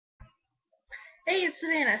Hey, it's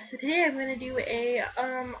Savannah. So today I'm gonna do a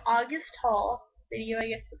August haul video, I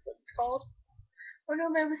guess that's what it's called. Oh no,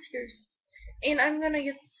 my whiskers. And I'm gonna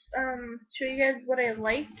show you guys what I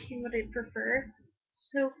like and what I prefer.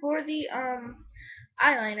 So for the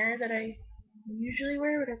eyeliner that I usually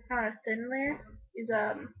wear, but it's not a thin layer, is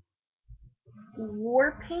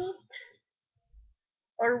War Paint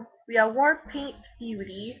War Paint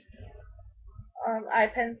Beauty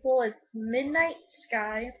eye pencil. It's Midnight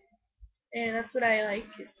Sky, and that's what I like.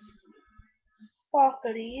 It's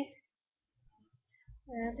sparkly.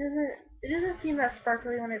 It doesn't seem that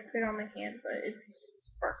sparkly when I put it on my hand, but it's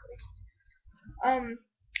sparkly. Um,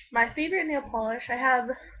 my favorite nail polish, I have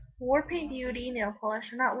War Paint Beauty nail polish.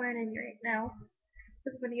 I'm not wearing any right now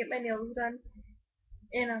because I'm gonna get my nails done.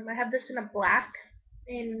 And I have this in a black,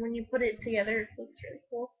 and when you put it together, it looks really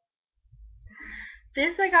cool.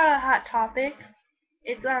 This I got a Hot Topic.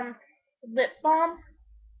 It's lip balm.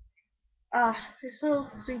 It smells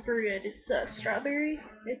super good. It's strawberry.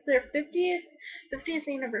 It's their 50th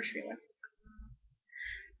anniversary one.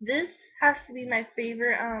 This has to be my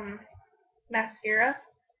favorite mascara,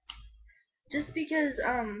 just because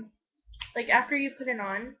like after you put it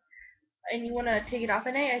on and you want to take it off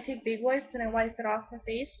at night, I take big wipes and I wipe it off my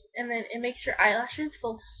face, and then it makes your eyelashes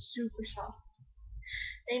feel super soft.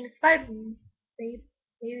 And it's by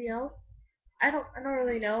Baby L. I don't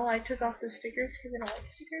really know. I took off the stickers because I don't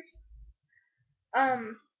like stickers.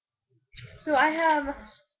 Um, so I have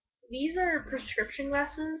these are prescription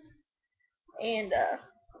glasses, and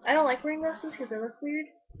I don't like wearing glasses because they look weird,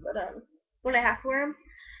 but when I have to wear them,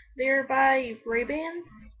 they're by Ray-Ban,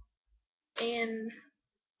 and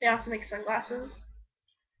they also make sunglasses.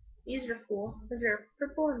 These are cool because they're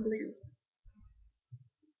purple and blue.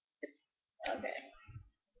 Okay.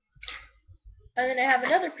 And then I have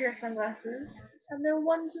another pair of sunglasses, and they're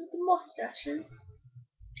ones with the mustaches.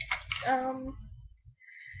 Um,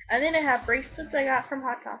 and then I have bracelets I got from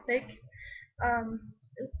Hot Topic. Um,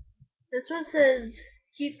 this one says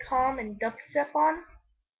keep calm and dubstep on.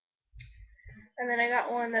 And then I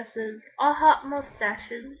got one that says all hot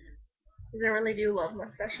mustaches. Because I really do love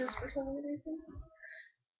mustaches for some reason.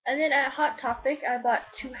 And then at Hot Topic, I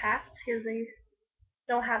bought two hats because they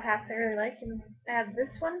don't have hats I really like. And I have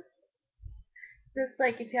this one. Just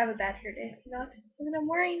like if you have a bad hair day, you know. And then I'm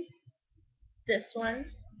wearing this one.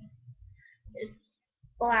 It's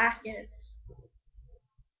black and it's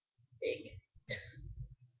big.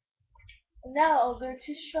 And now I'll go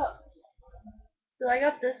to shops. So I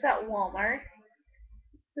got this at Walmart.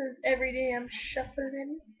 It says every day I'm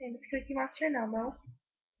shuffling, and it's Cookie Monster and Elmo.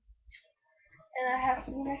 And I have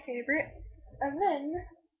to be my favorite. And then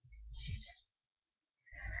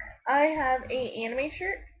I have a anime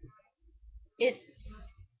shirt. It's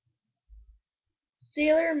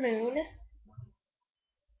Sailor Moon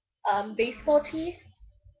baseball tee,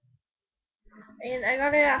 and I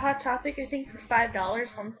got it at Hot Topic I think for $5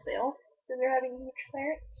 on sale because they're having huge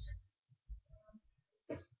clearance.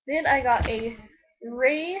 Then I got a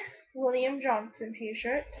Ray William Johnson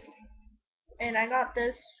t-shirt, and I got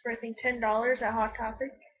this for I think $10 at Hot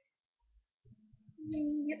Topic.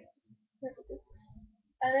 Yep.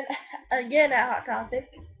 And then again at Hot Topic,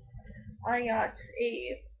 I got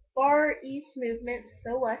a Far East Movement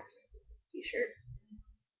So What t-shirt.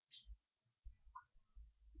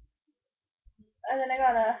 And then I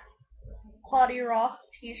got a Party Rock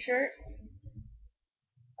t-shirt,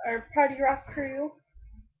 or Party Rock Crew.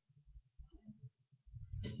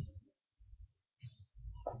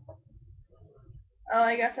 Oh,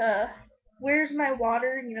 I got the Where's My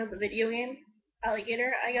Water, you know, the video game,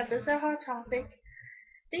 Alligator. I got this at Hot Topic.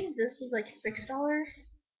 I think this was like $6.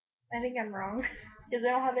 I think I'm wrong, because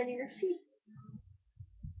I don't have any receipts.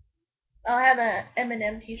 Oh, I have a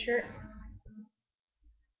Eminem t-shirt.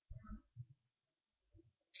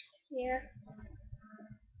 Yeah.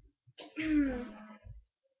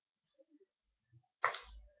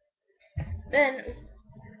 Then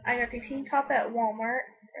I got the tank top at Walmart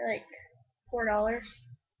for like $4.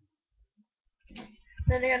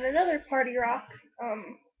 Then I got another Party Rock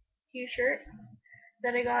t-shirt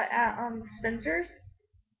that I got at Spencer's.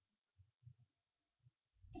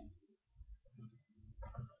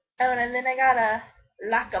 Oh, and then I got a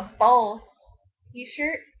Like a Boss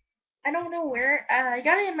t-shirt. I don't know where. I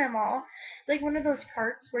got it in my mall. It's like one of those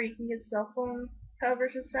carts where you can get cell phone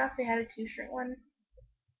covers and stuff. They had a t-shirt one.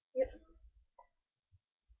 Yep.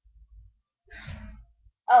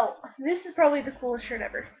 Oh, this is probably the coolest shirt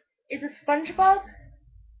ever. It's a SpongeBob.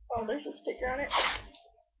 Oh, there's a sticker on it.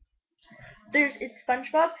 It's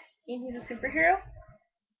SpongeBob, and he's a superhero.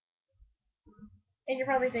 And you're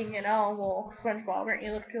probably thinking, oh, well, SpongeBob, aren't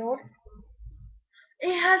you look cool?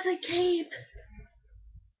 It has a cape.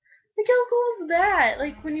 Like how cool is that?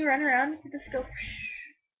 Like when you run around, you just go.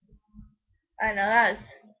 I know that is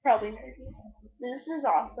probably nerdy. This is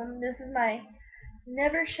awesome. This is my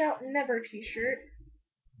Never Shout Never t-shirt.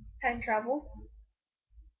 Time travel.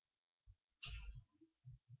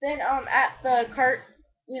 Then at the cart,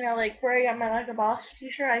 like where I got my Like a Boss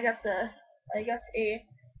t-shirt, I got a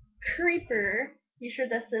Creeper t-shirt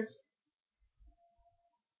that says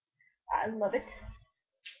I love it.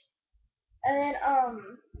 And then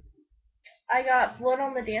I got Blood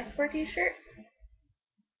on the Dance Floor t-shirt.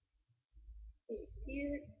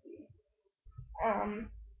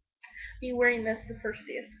 Be wearing this the first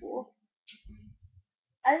day of school.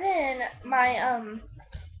 And then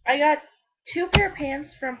I got two pair of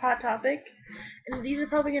pants from Hot Topic, and these are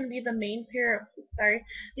probably gonna be the main pair of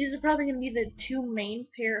these are probably gonna be the two main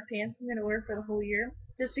pair of pants I'm gonna wear for the whole year.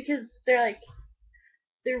 Just because they're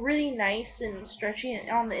really nice and stretchy, and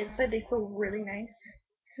on the inside they feel really nice.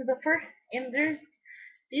 So the first and there's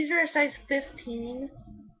these are a size 15,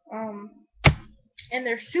 um, and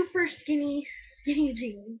they're super skinny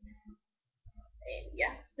jeans. And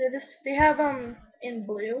yeah, they have in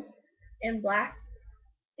blue and black,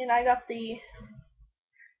 and I got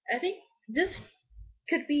I think this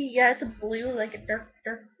could be, yeah, it's a blue, like a dark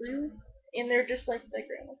blue, and they're just like the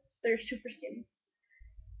green. They're super skinny.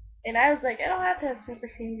 And I was like, I don't have to have super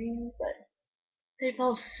skinny jeans, but they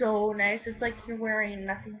feel so nice. It's like you're wearing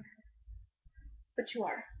nothing, but you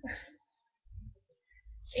are.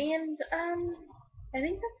 And I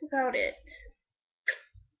think that's about it.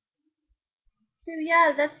 So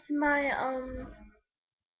yeah, that's my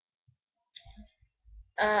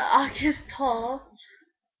August haul,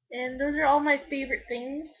 and those are all my favorite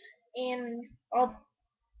things. And I'll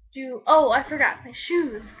do. Oh, I forgot my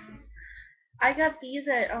shoes. I got these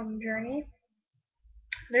at Journey.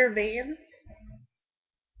 They're Vans,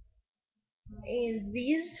 and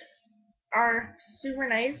these are super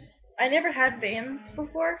nice. I never had Vans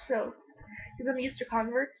before, so because I'm used to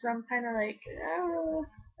Converse, so I'm kind of like, I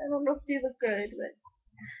don't know if they look good, but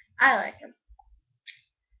I like them.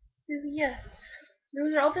 So yes,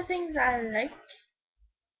 those are all the things I like,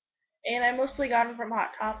 and I mostly got them from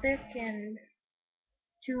Hot Topic and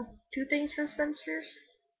two things from Spencer's.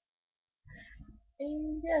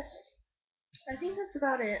 And yes, I think that's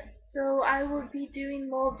about it. So I will be doing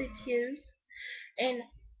more videos, and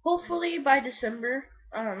hopefully by December,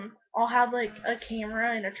 I'll have like a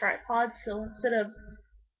camera and a tripod. So instead of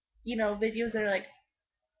videos that are like,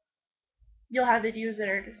 you'll have videos that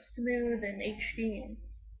are just smooth and HD and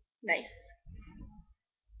nice.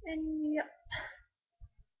 And yeah,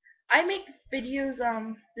 I make videos.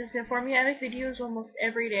 Just to inform you, I make videos almost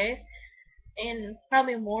every day, and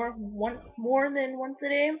probably more than once a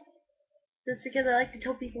day, just because I like to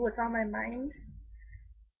tell people what's on my mind.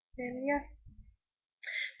 And yeah.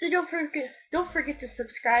 So don't forget to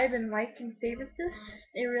subscribe and like and favorite this.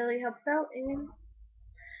 It really helps out. And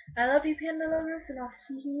I love you, Panda lovers, and I'll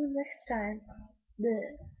see you next time.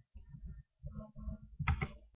 Bleh.